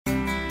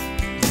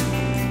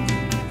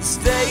His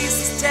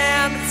face is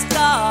tanned and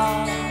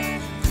scarred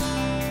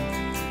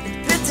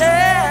and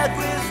pitted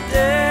with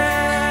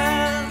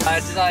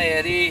death. Today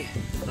out here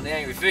on the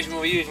Angry Fisherman,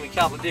 we're using a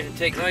couple of different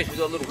techniques. We've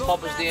got little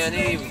poppers down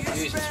here, we're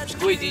using some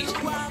squeegees.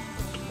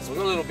 We've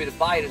got a little bit of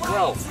bait as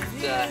well.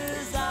 But,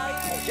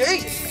 oh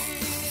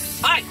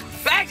Jesus! Hey,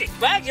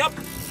 bags up!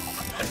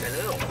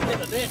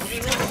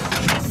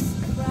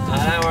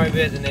 Don't worry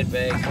about the net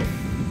bags.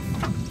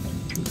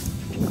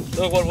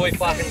 Look what we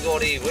fucking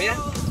got here, will ya?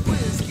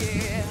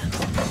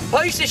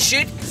 Piece of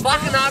shit,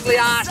 fucking ugly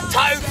ass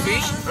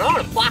toadfish, and I'm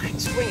gonna fucking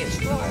swing it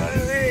straight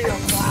over there, you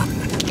fuck.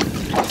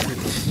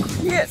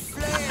 Yeah.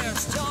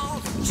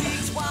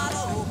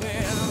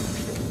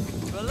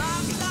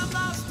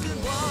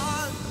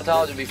 I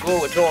told you before,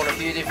 we're trying a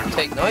few different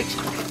techniques.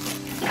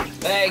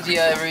 Bagsy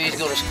over here's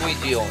got a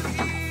squeegee on.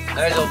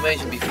 As I've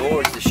mentioned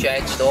before, it's the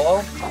shad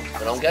style,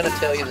 but I'm going to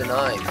tell you the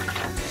name.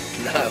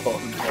 No,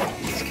 I'm not.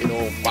 This can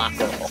all fuck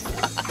off.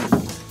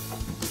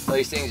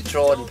 These things are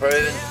tried and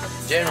proven.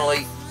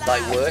 Generally,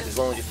 they work as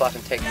long as your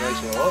fucking techniques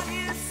are right.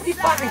 What are you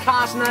fucking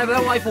casting over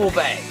that way for,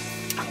 bags?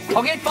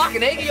 I'll get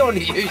fucking eggy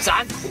onto you,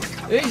 son.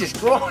 Jesus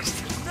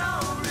Christ.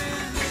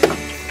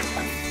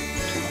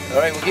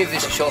 Alright, we'll give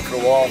this a shot for a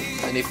while,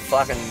 and if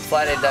fucking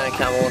flathead don't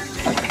come on,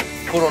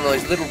 put on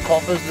those little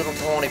poppers, little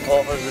tiny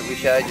poppers that we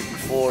showed you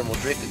before, and we'll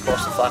drift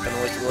across the fucking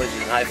oyster ledges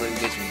and hopefully we'll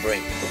get some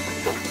bream.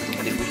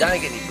 And if we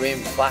don't get any bream,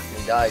 fuck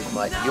me days,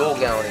 mate, you're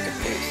going in the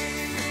piss.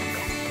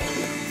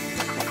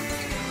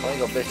 I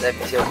think I'll best have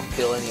myself a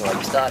pill anyway.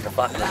 You're starting to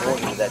fucking annoy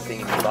me with that thing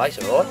in your face,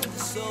 alright?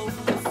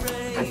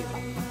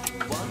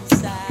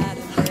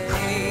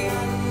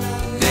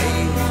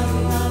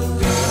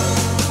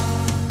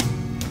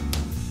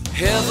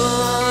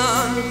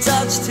 Heaven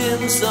touched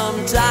him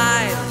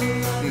sometimes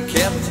and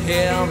kept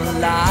him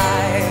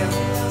alive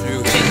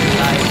through his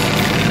life.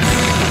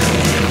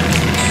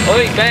 I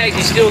think Bags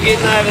is still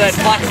getting over that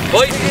fucking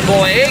beating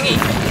by Eggy.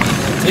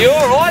 Are you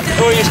alright,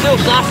 or are you still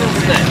suffering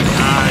from that?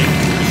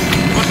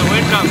 What's the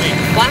wind coming?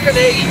 Fucking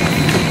Eggy.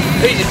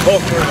 He's a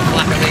talker of a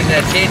fucking thing,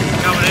 that kid.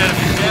 Coming out of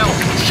his shell.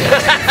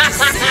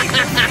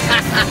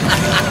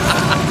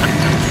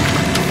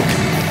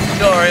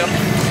 Sorry,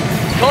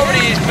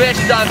 comedy is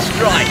best done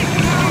straight.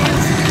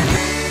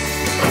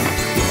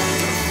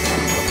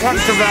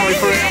 What's the valley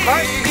for you,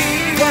 mate?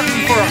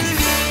 Working for us.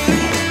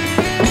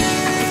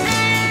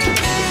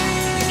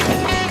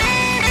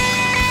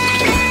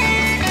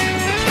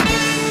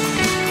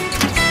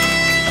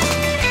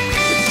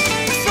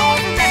 Aside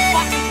from that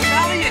fucking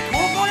valley, you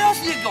talk, what else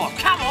you got?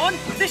 Come on,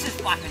 this is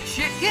fucking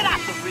shit. Get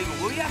up the river,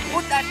 will ya?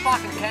 Put that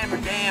fucking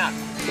camera down.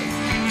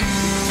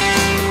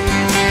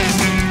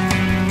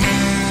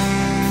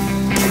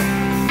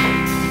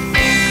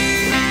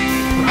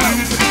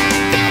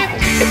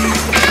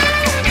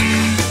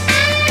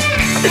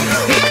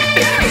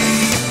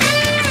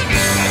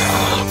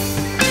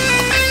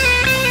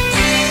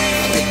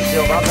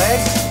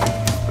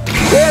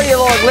 Where do you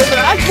like living?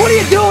 Hey, what are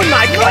you doing,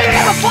 mate? You're in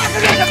the fucking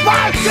in the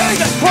boat!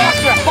 Jesus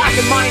Christ, you're a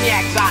fucking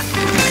maniac, son!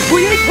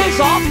 Will you piss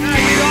off? No,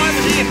 you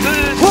over here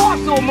first!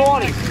 Christ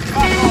almighty!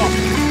 Fuck off!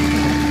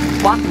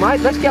 Fuck,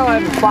 mate, let's go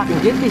over and fucking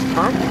get this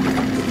cunt.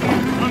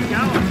 I'm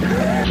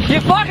going.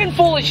 You're fucking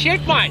full of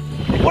shit, mate!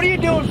 What are you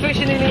doing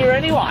fishing in here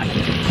anyway? I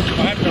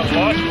haven't got a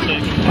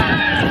license.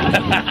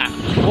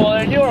 Well,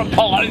 then you're a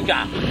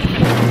palooka.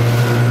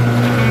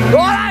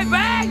 Righto,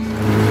 Bags!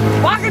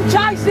 Fucking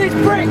chase this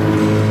prick!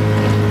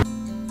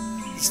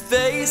 His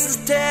face is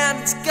tanned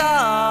and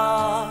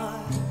scarred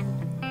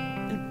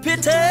and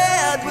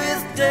pitted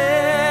with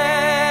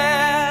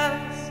death.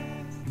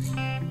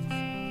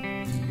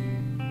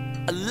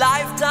 A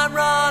lifetime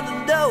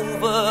running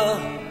over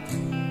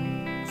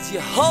as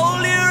you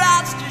hold your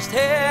outstretched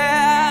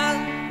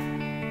hand.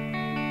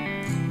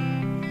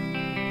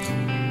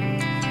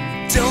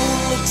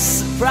 Don't look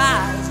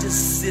surprised,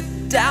 just sit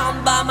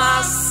down by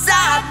my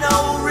side,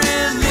 no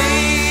relief.